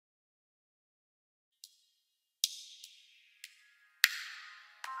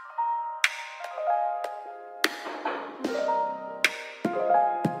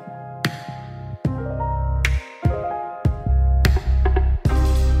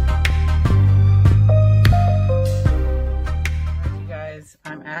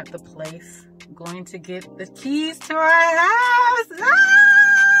at the place. I'm going to get the keys to our house.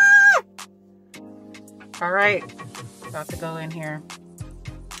 Ah! All right, about to go in here.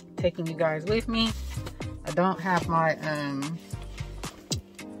 Taking you guys with me. I don't have my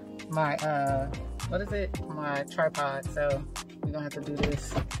what is it? My tripod. So we're gonna have to do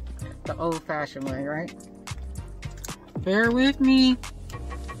this the old-fashioned way, right? Bear with me.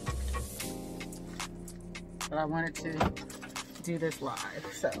 But I wanted to do this live,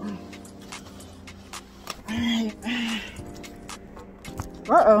 so. Alright.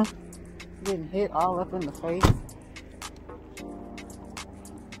 Uh-oh. Getting hit all up in the face.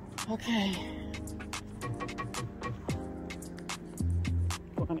 Okay.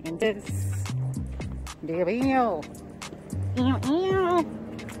 Going in this. There we go.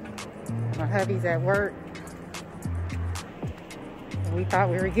 My hubby's at work. We thought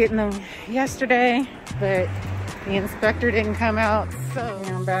we were getting them yesterday, but the inspector didn't come out, so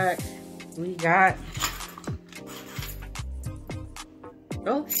I'm back. We got,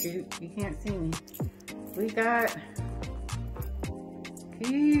 oh shoot, you can't see me. We got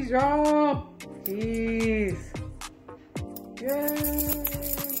keys, y'all. Keys. Yay.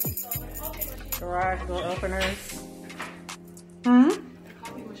 Garage door openers. Hmm? The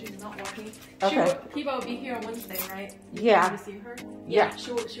coffee machine's not working. Okay. Kiva will be here on Wednesday, right? Yeah. You see her? Yeah.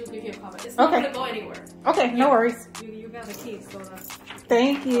 She'll give you a call. It's not gonna go anywhere. Okay, no worries. You got the keys, so that's.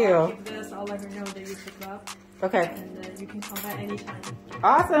 Thank you. I'll keep this. I'll let her know that you picked up. Okay. And you can come back anytime.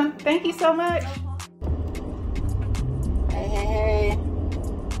 Awesome. Thank you so much. Hey, hey, hey.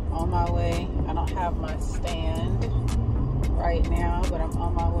 On my way. I don't have my stand right now, but I'm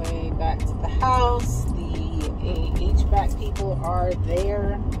on my way back to the house. The HVAC people are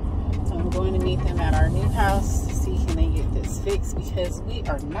there. So I'm going to meet them at our new house to see can they get this fixed, because we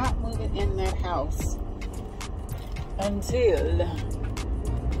are not moving in that house until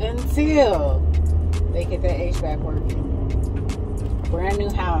they get that HVAC working. Brand new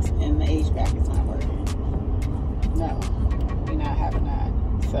house and the HVAC is not working. No, we're not having that.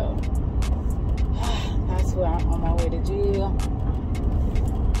 So that's what I'm on my way to do.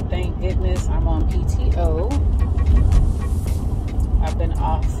 Thank goodness I'm on PTO. I've been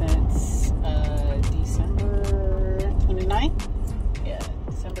off since December 29th. Yeah,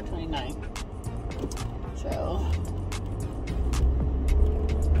 December 29th. So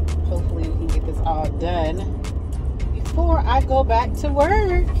hopefully we can get this all done before I go back to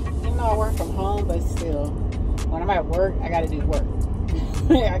work. Even though I work from home, but still, when I'm at work, I gotta do work.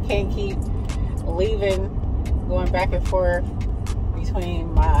 I can't keep leaving, going back and forth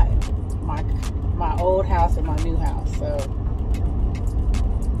between my old house and my new house. So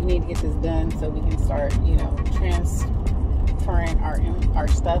we need to get this done so we can start, you know, transferring our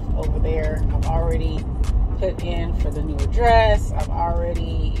stuff over there. I've already put in for the new address. I've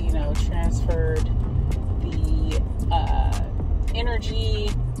already, you know, transferred the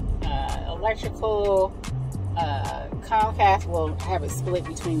energy, electrical, Comcast. Well, I have it split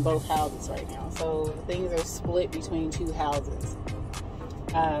between both houses right now, so things are split between two houses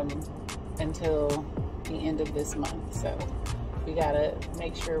until the end of this month. So we gotta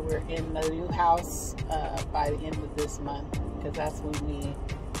make sure we're in the new house by the end of this month, because that's when we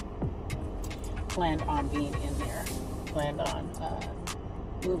planned on being in there. Planned on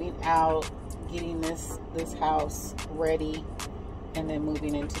moving out, getting this house ready, and then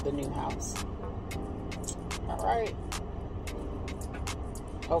moving into the new house. All right.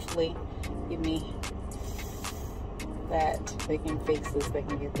 Hopefully, give me that they can fix this, they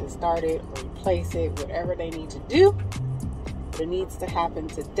can get this started or replace it, whatever they need to do. But it needs to happen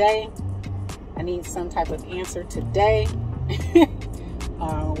today. I need some type of answer today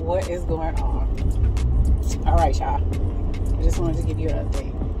on what is going on. All right, y'all. I just wanted to give you an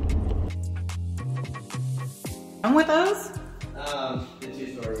update. I'm with those? The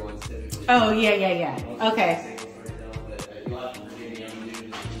two-story ones typically. Oh, yeah. Okay.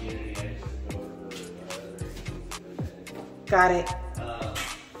 Got it.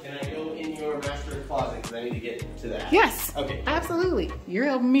 Can I go in your master closet? Because I need to get to that. Yes. Okay. Absolutely. You're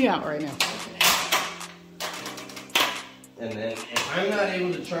helping me out right now. And then if I'm not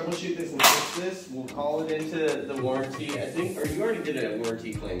able to troubleshoot this and fix this, we'll call it into the warranty. I think, or you already did a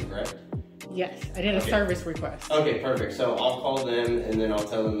warranty claim, correct? Yes, I did a service request. Okay, perfect. So I'll call them and then I'll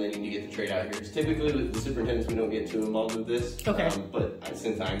tell them they need to get the trade out here. Because typically with the superintendents, we don't get too involved with this. Okay. But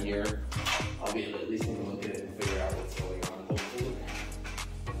since I'm here, I'll be able to at least take a look at it and figure out what's going on, hopefully.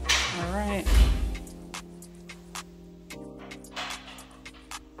 All right.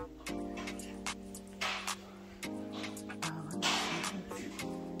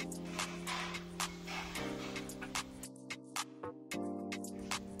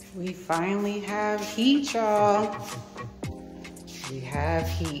 We finally have heat, y'all. We have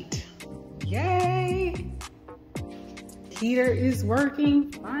heat. Yay! Heater is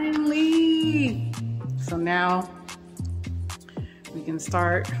working finally. So now we can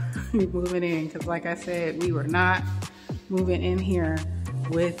start moving in, because like I said, we were not moving in here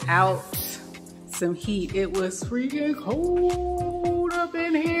without some heat. It was freaking cold up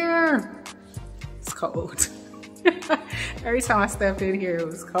in here. It's cold. Every time I stepped in here, it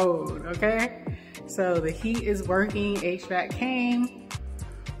was cold, okay? So the heat is working. HVAC came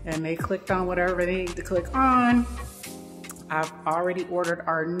and they clicked on whatever they need to click on. I've already ordered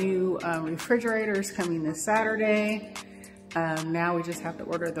our new refrigerators coming this Saturday. Now we just have to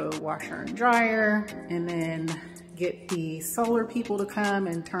order the washer and dryer and then get the solar people to come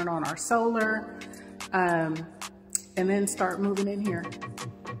and turn on our solar, and then start moving in here.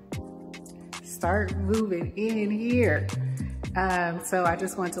 Start moving in here. So I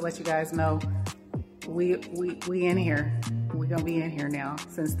just wanted to let you guys know we in here. We're gonna be in here now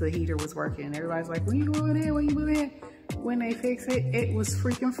since the heater was working. Everybody's like, when you going in? When you moving in? When they fix it, it was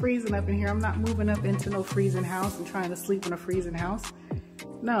freaking freezing up in here. I'm not moving up into no freezing house and trying to sleep in a freezing house.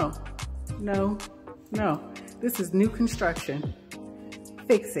 No, no, no. This is new construction.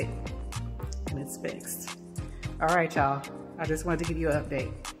 Fix it. And it's fixed. All right, y'all. I just wanted to give you an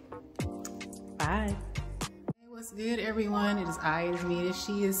update. Bye. Hey, what's good, everyone? It is I, it is me, it is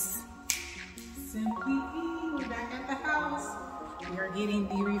she, is Simply E. We're back at the house. We are getting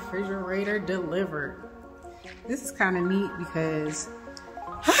the refrigerator delivered. This is kind of neat because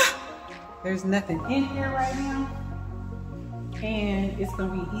there's nothing in here right now. And it's going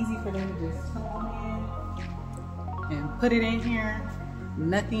to be easy for them to just come in and put it in here.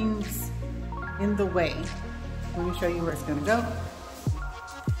 Nothing's in the way. Let me show you where it's going to go.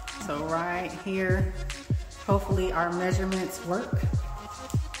 So right here, hopefully our measurements work.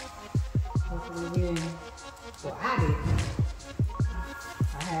 Hopefully we didn't, well I didn't.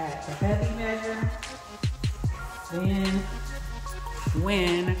 I had the heavy measure. Then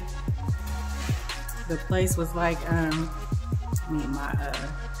when the place was like, need my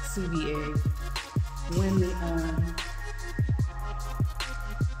sous vide egg.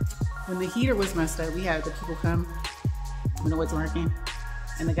 When the heater was messed up, we had the people come when it wasn't working.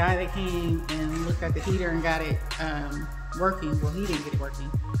 And the guy that came and looked at the heater and got it working, well, he didn't get it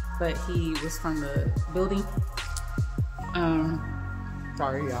working, but he was from the building.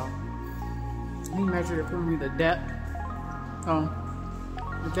 Sorry, y'all. He measured it for me, the depth.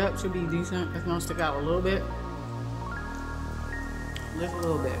 The depth should be decent. It's gonna stick out a little bit. Just a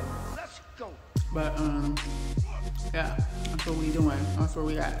little bit. Let's go. But yeah, that's what we doing. That's what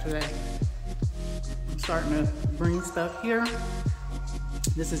we got today. I'm starting to bring stuff here.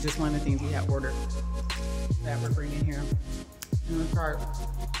 This is just one of the things we have ordered that we're bringing here. I'm gonna start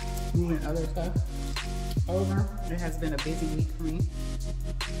moving other stuff over. It has been a busy week for me.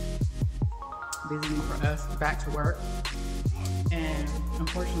 Busy week for us, back to work. And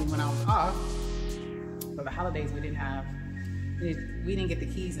unfortunately, when I was off for the holidays, we didn't get the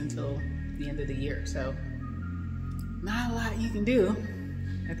keys until the end of the year. So not a lot you can do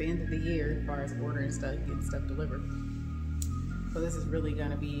at the end of the year as far as ordering stuff, getting stuff delivered. So this is really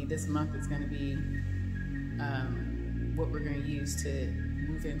gonna be, this month is gonna be what we're gonna use to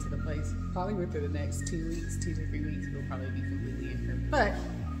move into the place. Probably within the next 2 weeks, 2 to 3 weeks, we'll probably be completely in here. But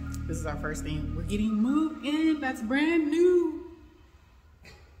this is our first thing. We're getting moved in, that's brand new.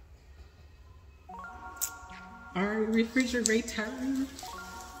 Our refrigerator.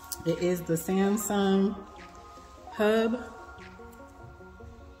 It is the Samsung Hub.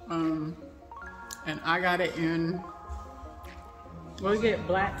 And I got it in, what do we get,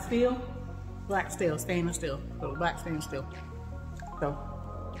 black steel? Black steel, stainless steel. So black stainless steel. So,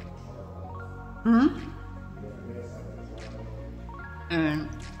 and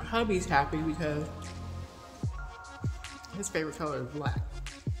hubby's happy because his favorite color is black.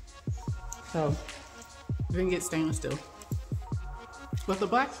 So, we didn't get stainless steel. But the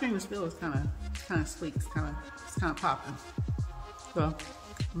black stainless steel is kind of sleek. It's kind of popping. So,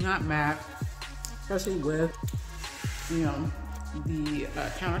 I'm not mad, especially with, you know, the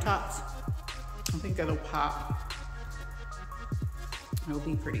countertops. I think it'll pop. It'll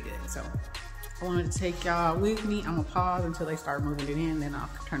be pretty good. So I wanted to take y'all with me. I'm gonna pause until they start moving it in, then I'll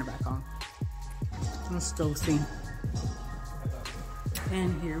turn it back on. Let's go see.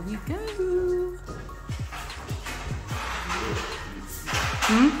 And here we go.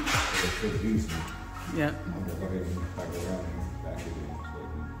 Yep.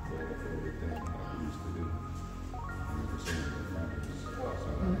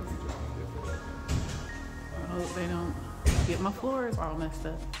 I hope they don't get my floors all messed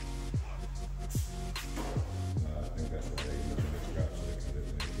up.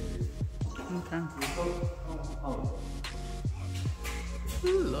 Okay.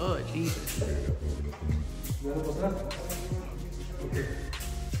 Ooh, Lord Jesus.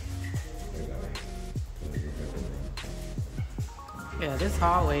 Yeah, this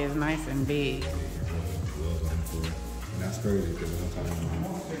hallway is nice and big. And that's crazy because one time I'm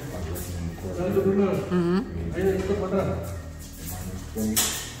working in the corporate. Minus 20,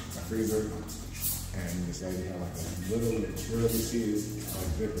 my freezer, and this lady had like a little, really see it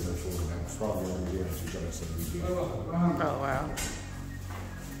like zipper for that frog over here, and she got us some big. Oh, wow.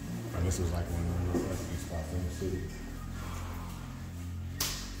 And this was like one of the recipe spots in the city.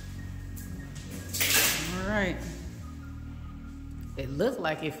 All right. It looked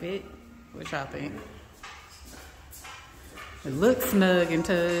like it fit. What y'all think? It looks snug and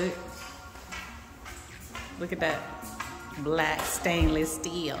tugged. Look at that black stainless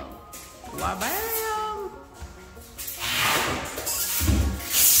steel. Wow, bam!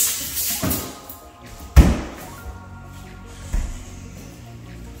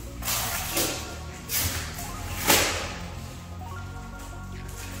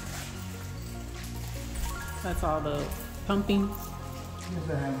 That's all the pumping.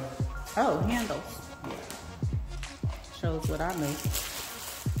 Oh, handles. Shows what I make.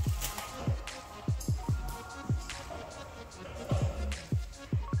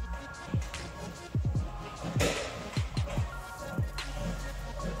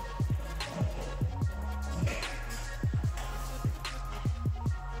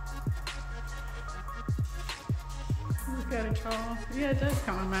 Look at it, y'all. Yeah, it does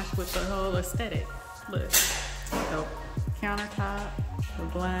kind of match with the whole aesthetic. Look. So, countertop, the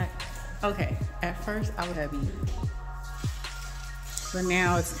black. Okay, at first I would have you. But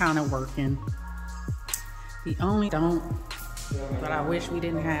now it's kind of working. The only don't that I wish we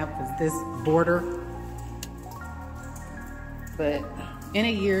didn't have was this border. But in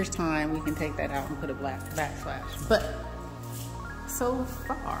a year's time, we can take that out and put a black backslash. But so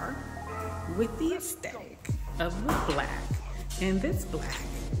far, with the aesthetic of the black and this black,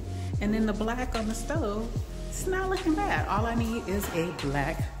 and then the black on the stove, it's not looking bad. All I need is a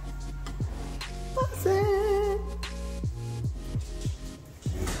black faucet.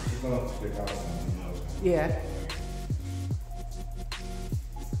 Yeah.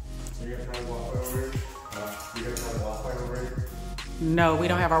 No, we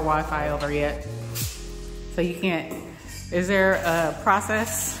don't have our Wi-Fi over yet. So you can't. Is there a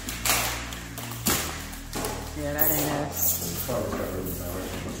process? Yeah, that ain't us.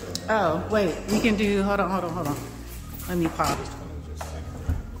 Oh, wait. We can do. Hold on. Let me pop.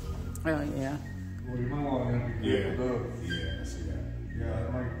 Oh, yeah. Well, you might want to get the I see that.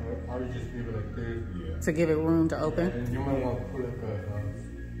 Yeah, I would just leave it like this. Yeah. To give it room to open? And you might want to put like a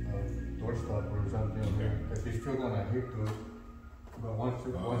door stopper or something on there. Because it's still going to hit to it. But once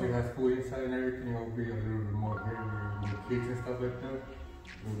it has full inside and everything, it'll be a little bit more heavier. And the kids and stuff like that,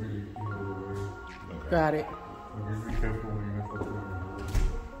 it'll really get over it. Got it. So just be careful when you mess up with it.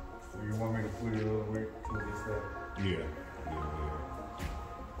 So you want me to put it all the way to this side? Yeah.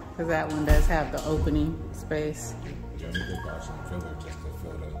 Because that one does have the opening space. Yeah, you could buy some filler just to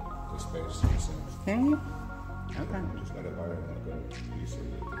fill the space yourself. Can you? Okay. Just let it buy it like a piece of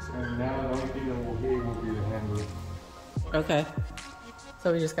it. And now the only thing that will hit will be the handle. Okay. So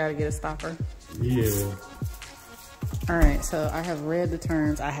we just got to get a stopper. Yeah. All right, so I have read the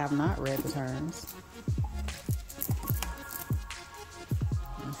terms. I have not read the terms.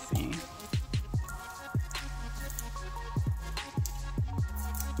 Let's see.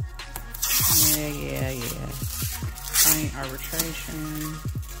 Yeah. Client arbitration.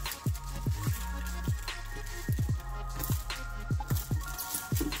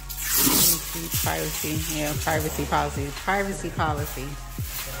 Privacy. Yeah, privacy policy. Privacy policy.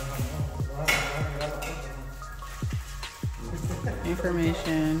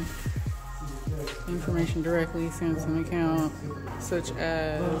 Information directly sent to an account, such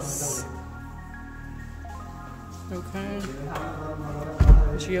as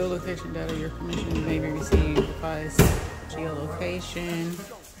geolocation data. Your permission may be received by geolocation.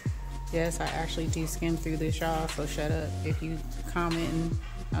 Yes, I actually do skim through this, y'all, so shut up if you commenting.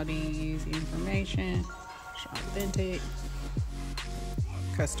 How do you use the information? It's authentic.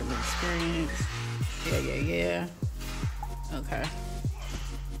 Customer experience. Yeah. Okay.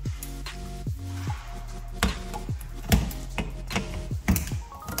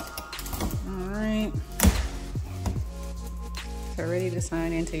 Alright. So ready to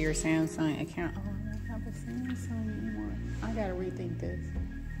sign into your Samsung account. Oh, I don't have a Samsung anymore. I gotta rethink this.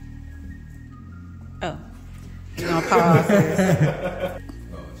 Oh. You're gonna pause this.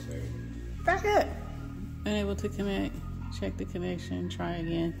 Back up. Unable to connect. Check the connection. Try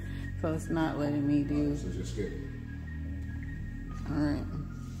again. So it's not letting me do. So just skip. All right.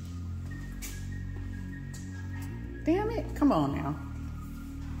 Damn it! Come on now.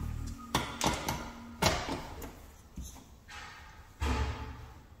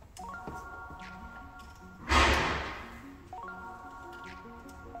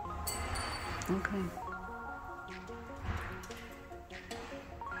 Okay.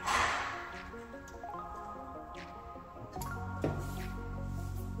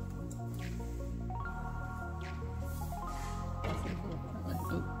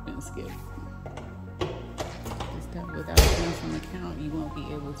 Oh, didn't skip. Without a Samsung account, you won't be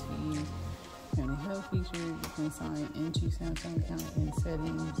able to use any health features. You can sign into Samsung account in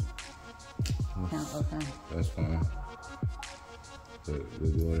settings. Account, okay. That's fine. But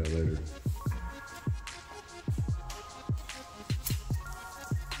we'll do all that later.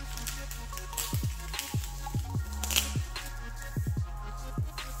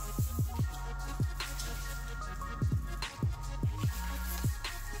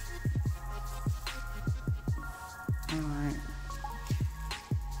 Alright.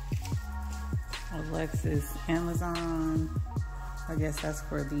 Alexis, Amazon. I guess that's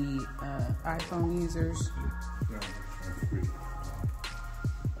for the iPhone users.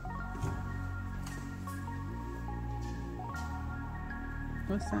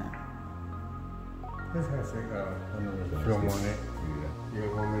 What's that? This has a film on it. Yeah.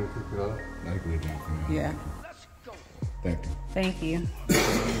 You want me to pick it up? Likely not for me. Yeah. Thank you. Thank you.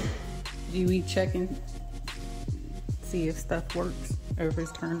 Do we check and see if stuff works or if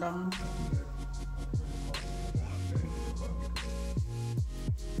it's turned on?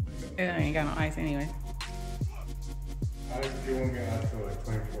 It ain't got no ice anyway. It won't get out until like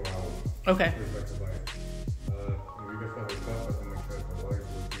 24 hours. Okay. If you get some cup, I can make sure the water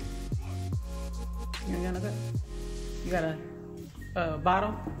will be. You ain't got no good? You got a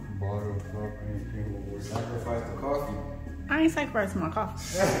bottle? Bottle, cup, anything will work. Sacrifice the coffee. I ain't sacrificing my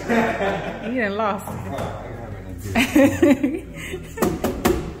coffee. You done lost.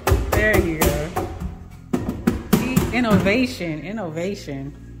 There you go. See, innovation,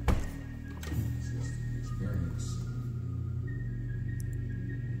 innovation. Experience.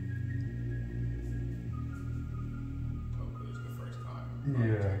 Oh, it's the first time.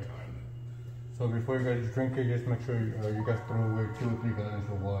 Yeah. So before you guys drink it, just make sure you guys throw away 2 or 3 gallons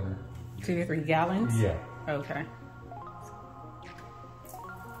of water. 2 to 3 gallons? Yeah. Okay.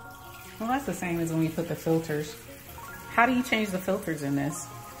 Well, that's the same as when we put the filters. How do you change the filters in this?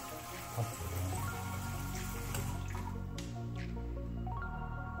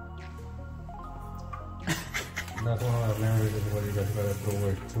 That's one of the main reasons why you guys gotta throw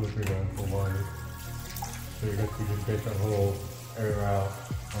away 2 or 3 gallons of water. So you guys can just get the whole air out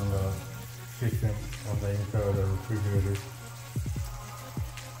on the kitchen, on the inside of the refrigerator.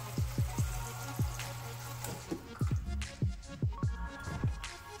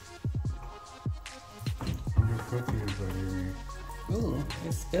 Your cookie is right here. Ooh,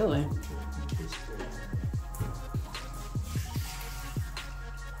 it's spilling.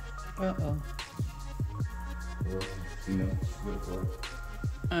 Uh-oh. Well, you know, good for it.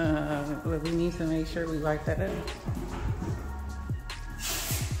 But we need to make sure we wipe that up.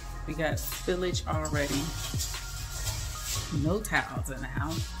 We got spillage already. No towels in the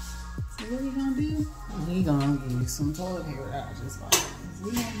house. So what are we gonna do? We gonna use some toilet paper that I just like.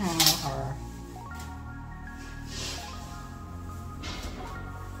 We don't have our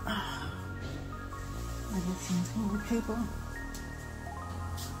I get some toilet paper.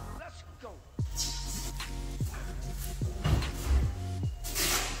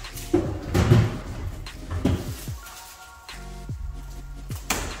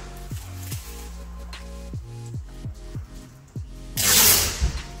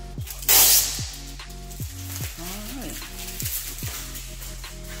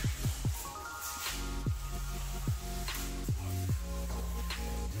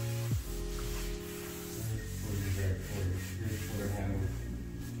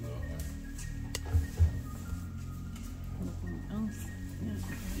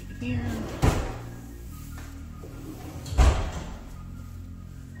 Here.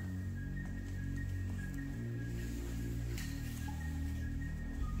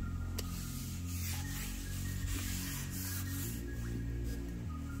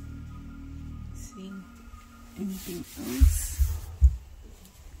 See anything else?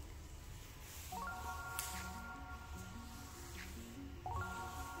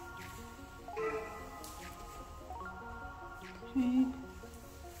 Okay.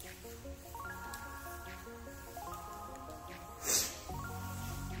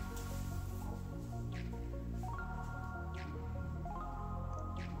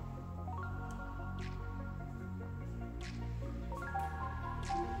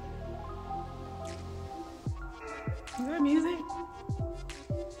 Is that music?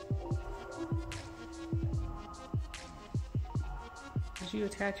 Did you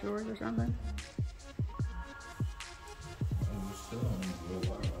attach yours or something?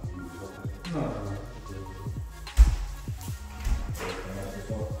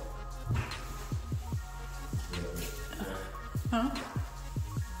 Huh?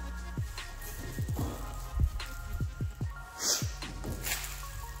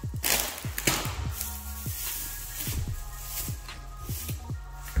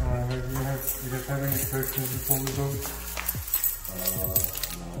 You guys have any questions before we go?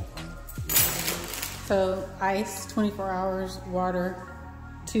 So ice, 24 hours, water,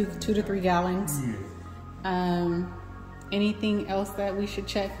 2 to 3 gallons. Yeah. Anything else that we should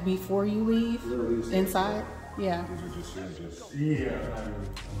check before you leave inside? Yeah. Yeah.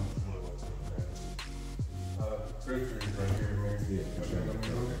 Filter is right here, man.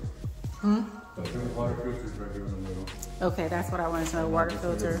 Hmm? The water filter is right here in the middle. Okay, that's what I wanted to know. Water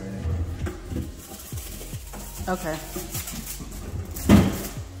filter. Okay.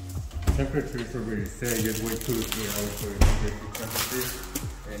 Temperature is already set. Just wait 2 to 3 hours for it to get the temperature.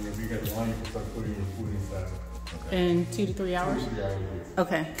 And if you guys want, you can start putting your food inside. Okay. In 2 to 3 hours? 2 to 3 hours.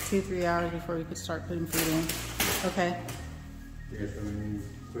 Okay, 2 to 3 hours before we could start putting food in. Okay. You guys have any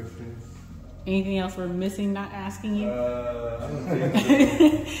questions? Anything else we're missing, not asking you? I don't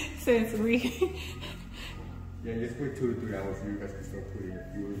think so. Since we... Yeah, just wait 2 to 3 hours so you guys can start putting your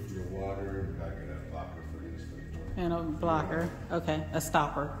food, your water. I get a blocker for this. And a blocker. Okay, a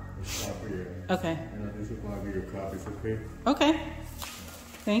stopper. Stopper, yeah. Okay. And this will probably be your copies, okay? Okay.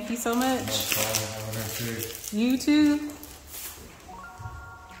 Thank you so much. No problem. Have a nice day. You too.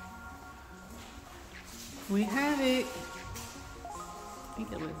 We have it. I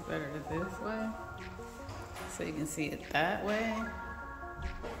think it looks better this way. So you can see it that way.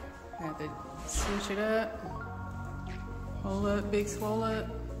 I have to switch it up. Hold up, big swole up.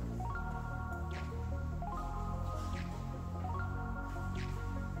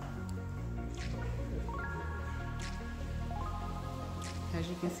 As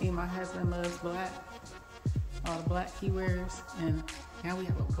you can see, my husband loves black. All the black he wears. And now we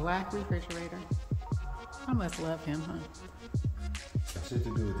have a black refrigerator. I must love him, huh? Shit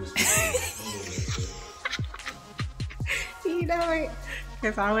to do with this. You know it.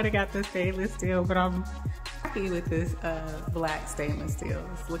 Because I would have got the stainless steel, but I'm happy with this black stainless steel.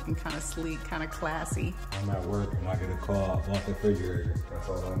 It's looking kind of sleek, kind of classy. I'm at work and I get a call about the refrigerator. That's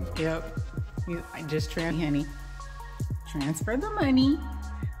all I know. Yep. I just honey. Transfer the money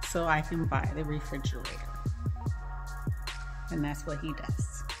so I can buy the refrigerator. And that's what he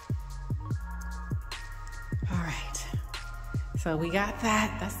does. All right. So we got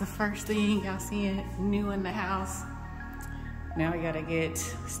that. That's the first thing. Y'all see it new in the house. Now we gotta get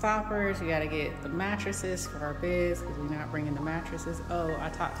stoppers. We gotta get the mattresses for our beds because we're not bringing the mattresses. Oh, I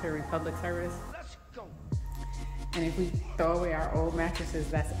talked to Republic Service. And if we throw away our old mattresses,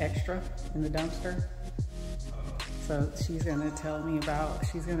 that's extra in the dumpster. So she's gonna tell me about,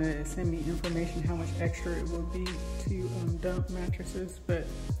 she's gonna send me information how much extra it will be to dump mattresses. But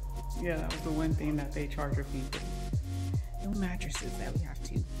yeah, that was the one thing that they charge our people. No mattresses that we have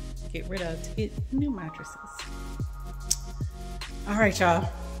to get rid of to get new mattresses. All right, y'all.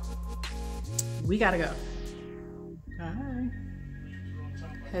 We gotta go. Bye.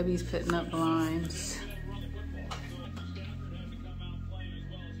 Hubby's putting up blinds.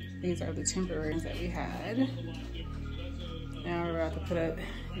 These are the temporary ones that we had. Now we're about to put up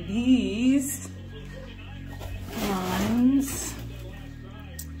these blinds.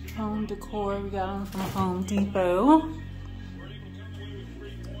 Home Decor, we got them from Home Depot.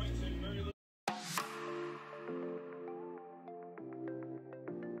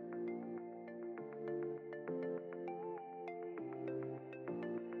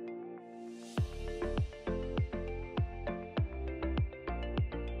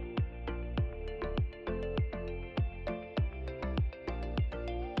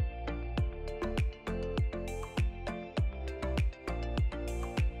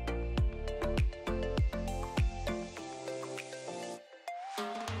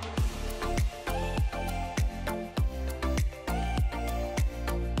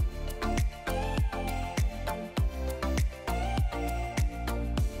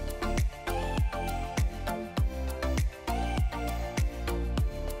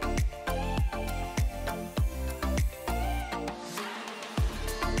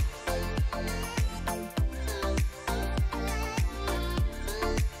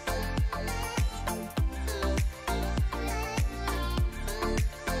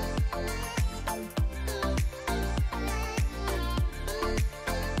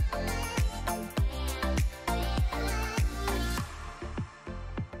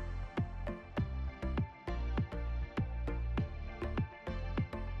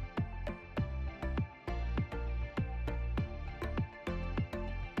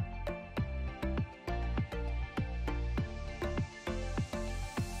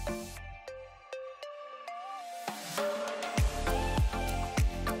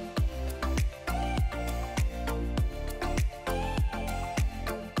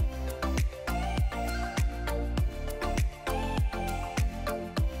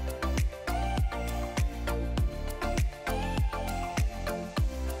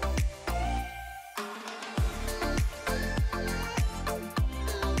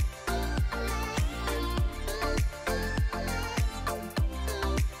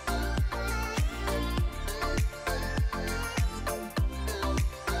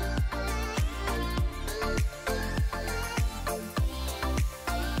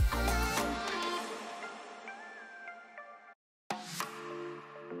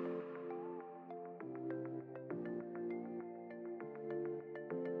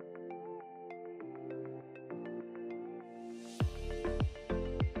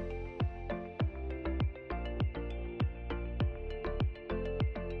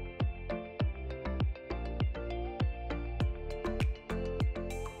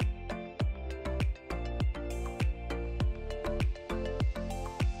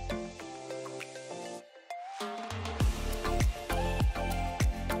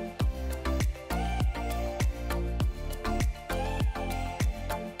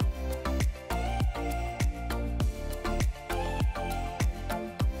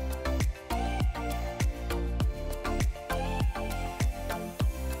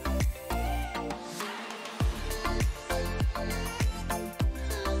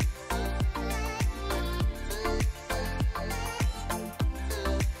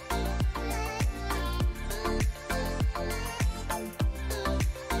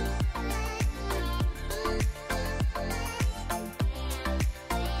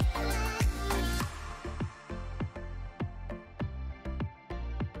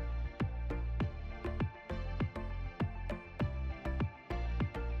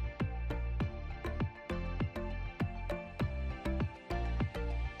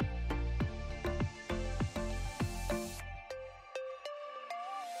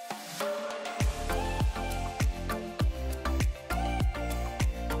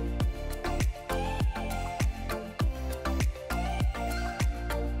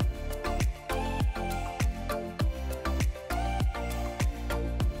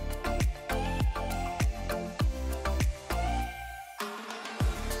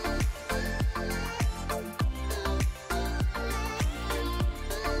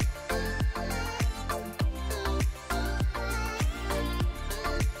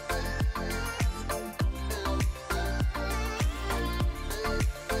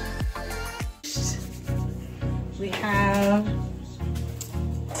 have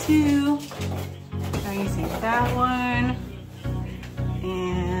 2. Now you see that one.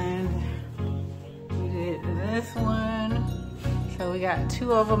 And we did this one. So we got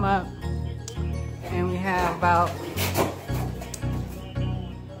 2 of them up. And we have about,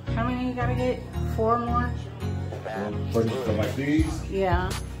 how many you gotta get? 4 more? For like these, Yeah.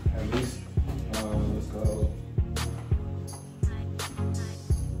 at least, let's go.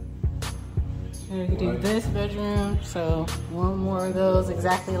 And we can do this bedroom. So 1 more of those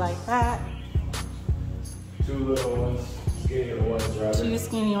exactly like that. 2 little ones, skinny ones rather. 2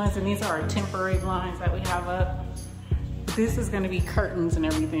 skinny ones, and these are our temporary blinds that we have up. This is gonna be curtains and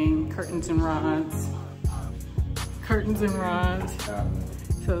everything, curtains and rods. Curtains and rods.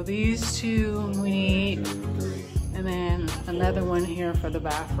 So these 2 we need, 2, 3. and then another one here for the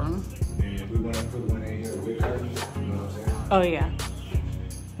bathroom. And we want to put one in here with curtains, you know what I'm saying? Oh yeah,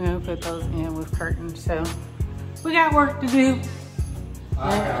 we're gonna put those in with curtains. So we got work to do.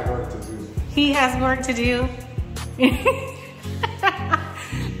 I got work to do. He has work to do.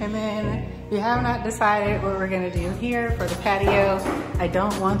 And then we have not decided what we're gonna do here for the patio. I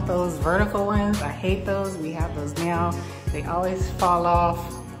don't want those vertical ones. I hate those. We have those now. They always fall off.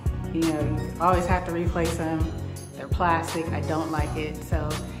 You know, you always have to replace them. They're plastic. I don't like it. So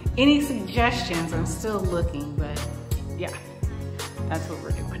any suggestions? I'm still looking, but yeah, that's what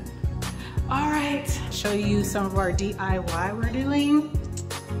we're doing. All right, show you some of our DIY we're doing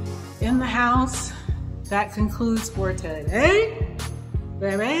in the house. That concludes for today.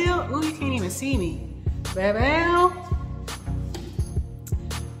 Baby, oh, you can't even see me. Baby,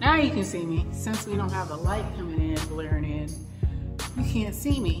 now you can see me. Since we don't have the light coming in, blaring in, you can't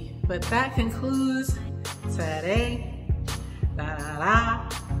see me. But that concludes today. La la la.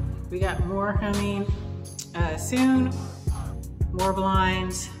 We got more coming soon. More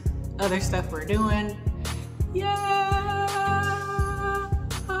blinds, other stuff we're doing. Yeah.